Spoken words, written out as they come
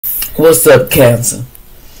What's up, Cancer?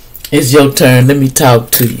 It's your turn. Let me talk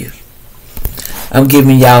to you. I'm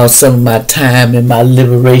giving y'all some of my time and my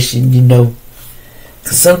liberation, Because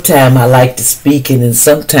sometimes I like to speak and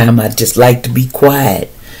sometimes I just like to be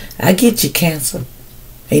quiet. I get you, Cancer.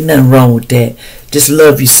 Ain't nothing wrong with that. Just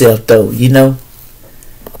love yourself, though,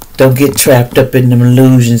 Don't get trapped up in them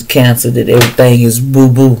illusions, Cancer, that everything is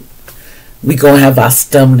boo-boo. We gonna have our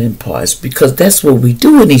stumbling parts because that's what we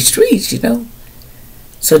do in these streets,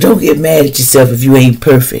 So don't get mad at yourself if you ain't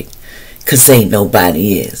perfect, because ain't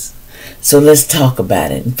nobody is. So let's talk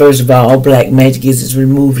about it. And first of all black magic is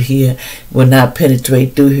removed here, will not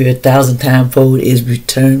penetrate through here 1,000 times fold, is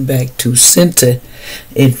returned back to center.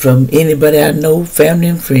 And from anybody I know, family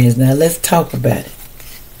and friends. Now let's talk about it.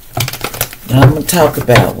 Now I'm going to talk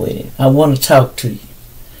about with it. I want to talk to you.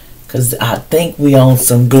 Because I think we on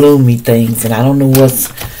some gloomy things. And I don't know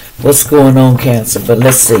what's going on, Cancer. But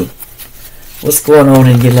let's see. What's going on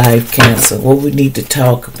in your life, Cancer? What we need to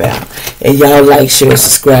talk about. And y'all like, share,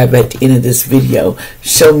 subscribe at the end of this video.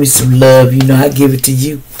 Show me some love. I give it to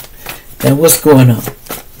you. Now, what's going on?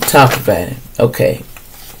 Talk about it. Okay.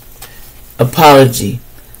 Apology.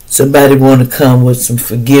 Somebody want to come with some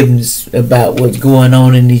forgiveness about what's going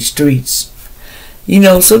on in these streets.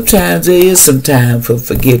 Sometimes there is some time for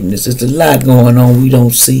forgiveness. There's a lot going on we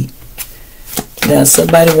don't see. Now,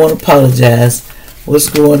 somebody want to apologize. What's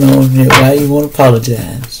going on here? Why you want to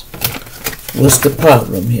apologize? What's the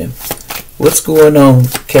problem here? What's going on,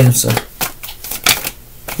 Cancer?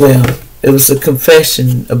 Well, it was a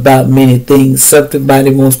confession about many things.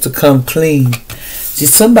 Somebody wants to come clean. See,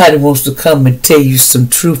 somebody wants to come and tell you some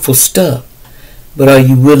truthful stuff. But are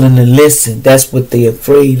you willing to listen? That's what they're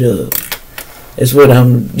afraid of. That's what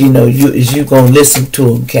is you going to listen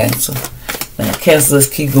to them, Cancer. Now, Cancer, let's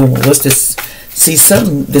keep going. What's this? See,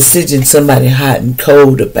 some decision somebody hot and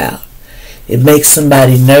cold about. It makes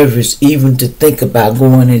somebody nervous even to think about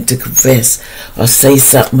going in to confess or say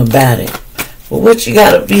something about it. Well, what you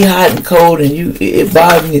got to be hot and cold and it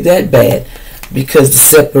bothers you that bad? Because the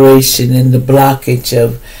separation and the blockage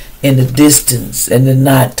and the distance and the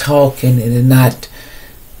not talking and the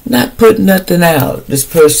not putting nothing out. This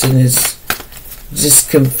person is just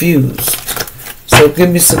confused. So give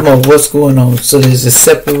me some more. What's going on? So there's a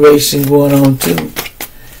separation going on too.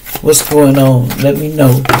 What's going on? Let me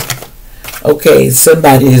know. Okay,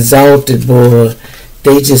 somebody exalted, boy.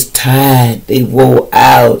 They just tired. They wore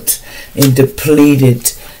out and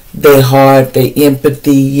depleted. Their heart, their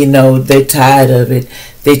empathy, they're tired of it.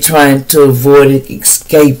 They trying to avoid it,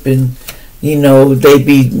 escaping. They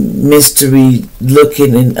be mystery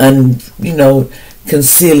looking and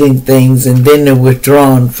concealing things, and then they're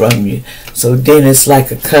withdrawn from you. So then it's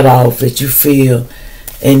like a cutoff that you feel,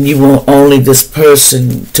 and you want only this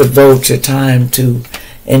person to devote your time to,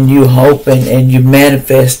 and you hoping and you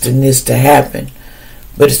manifesting this to happen.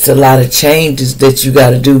 But it's a lot of changes that you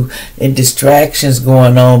got to do and distractions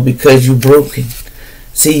going on because you're broken.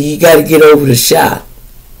 See, you got to get over the shock.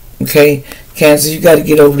 Okay? Cancer, you got to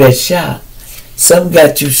get over that shock. Something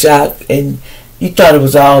got you shocked and you thought it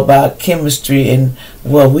was all about chemistry and,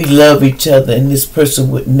 well, we love each other and this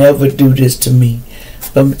person would never do this to me.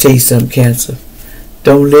 But I'm going to tell you something, Cancer.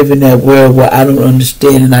 Don't live in that world where I don't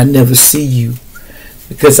understand and I never see you.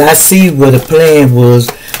 Because I see what the plan was.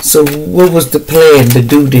 So what was the plan to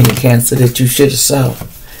do then, Cancer, that you should have saw?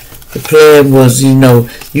 The plan was,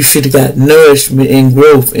 you should have got nourishment and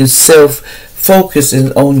growth and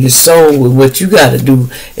self-focusing on your soul and what you got to do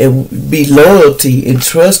and be loyalty and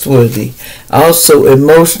trustworthy. Also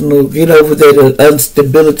emotional, get over that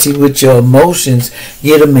instability with your emotions,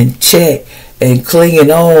 get them in check. And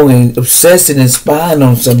clinging on and obsessing and spying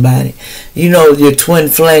on somebody. Your twin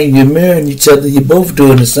flame, you're mirroring each other. You're both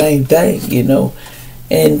doing the same thing,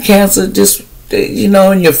 And Cancer, just,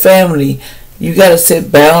 in your family, you got to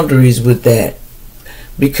set boundaries with that.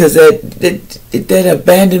 Because that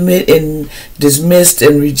abandonment and dismissed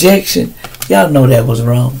and rejection, y'all know that was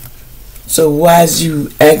wrong. So why is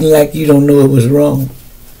you acting like you don't know it was wrong?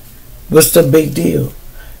 What's the big deal?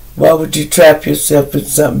 Why would you trap yourself in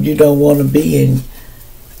something you don't want to be in?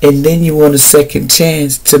 And then you want a second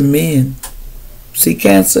chance to mend. See,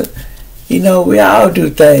 Cancer? We all do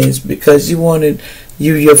things because you wanted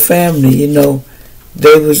your family,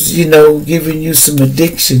 they was, giving you some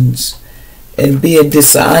addictions and being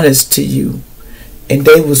dishonest to you. And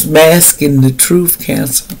they was masking the truth,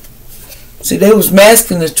 Cancer. See, they was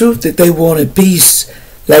masking the truth that they wanted peace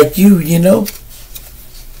like you,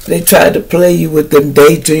 They tried to play you with them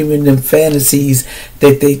daydreaming and fantasies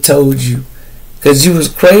that they told you. Because you was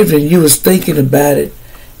craving, you was thinking about it,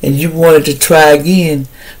 and you wanted to try again.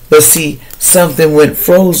 But see, something went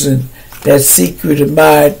frozen. That secret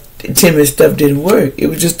admired timid stuff didn't work. It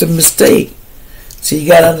was just a mistake. So you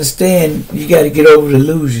got to understand, you got to get over the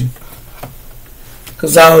illusion.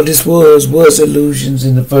 Because all this was illusions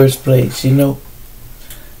in the first place, you know.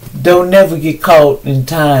 Don't never get caught in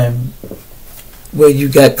time where you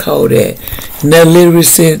got caught at. In that literal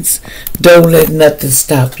sense, don't let nothing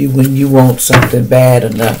stop you when you want something bad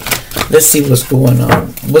enough. Let's see what's going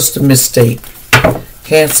on. What's the mistake?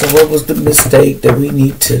 Cancer, what was the mistake that we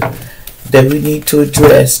need to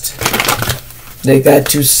address? They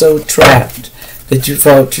got you so trapped that you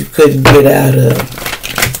thought you couldn't get out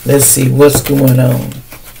of. Let's see what's going on.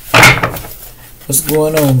 What's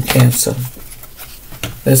going on, Cancer?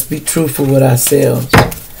 Let's be truthful with ourselves.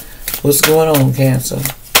 What's going on, Cancer?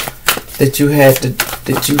 That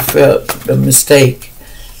you felt a mistake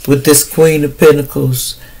with this Queen of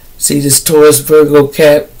Pentacles. See, this Taurus, Virgo,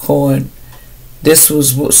 Capricorn. This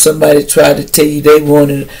was what somebody tried to tell you. They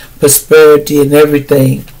wanted prosperity and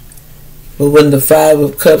everything. But when the Five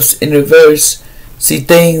of Cups in reverse, see,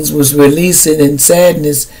 things was releasing in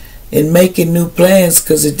sadness and making new plans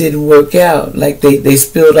because it didn't work out. Like they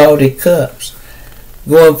spilled all their cups.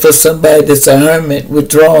 Going for somebody that's a hermit,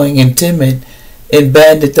 withdrawing and timid, and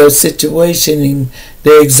abandoned their situation, and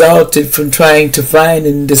they're exalted from trying to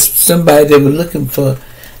find this somebody they were looking for.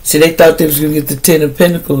 See, they thought they was going to get the Ten of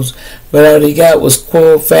Pentacles, but all they got was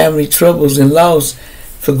quarrel, family troubles, and loss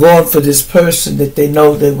for going for this person that they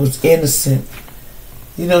know that was innocent.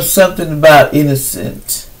 You know, something about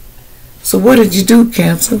innocent. So what did you do,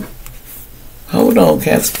 Cancer? Hold on,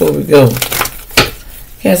 Cancer, before we go.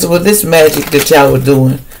 Cancer, well, this magic that y'all were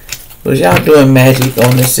doing, was y'all doing magic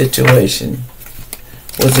on this situation?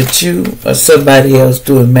 Was it you or somebody else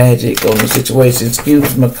doing magic on the situation?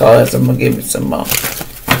 Excuse my cards, I'm going to give you some more.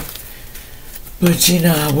 But you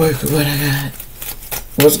know, I work with what I got.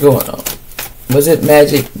 What's going on? Was it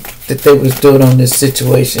magic that they was doing on this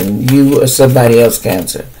situation? You or somebody else,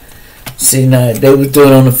 Cancer? See, now, they was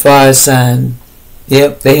doing on the fire sign.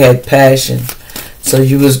 Yep, they had passion. So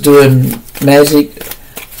you was doing magic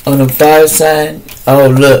on the fire sign? Oh,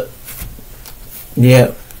 look.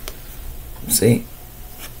 Yep. See?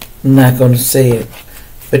 I'm not going to say it.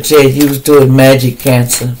 But yeah, you was doing magic,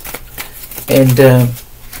 Cancer. And,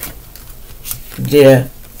 yeah,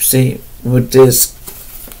 see, with this.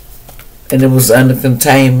 And it was under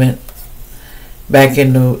containment back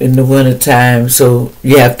in the winter time. So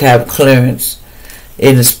you have to have clearance.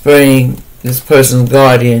 In the spring, this person's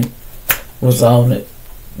guardian was on it.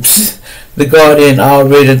 The guardian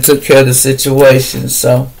already took care of the situation.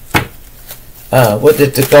 So what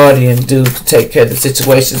did the guardian do to take care of the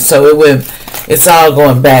situation? So it's all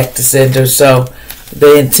going back to sender. So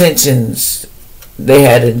the intentions, they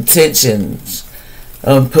had intentions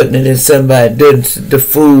on putting it in somebody, doing the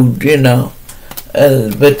food, you know,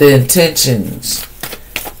 but the intentions,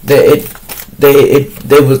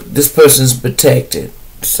 this person's protected.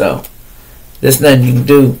 So there's nothing you can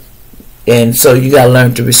do, and so you gotta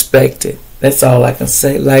learn to respect it. That's all I can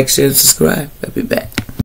say. Like, share, subscribe. I'll be back.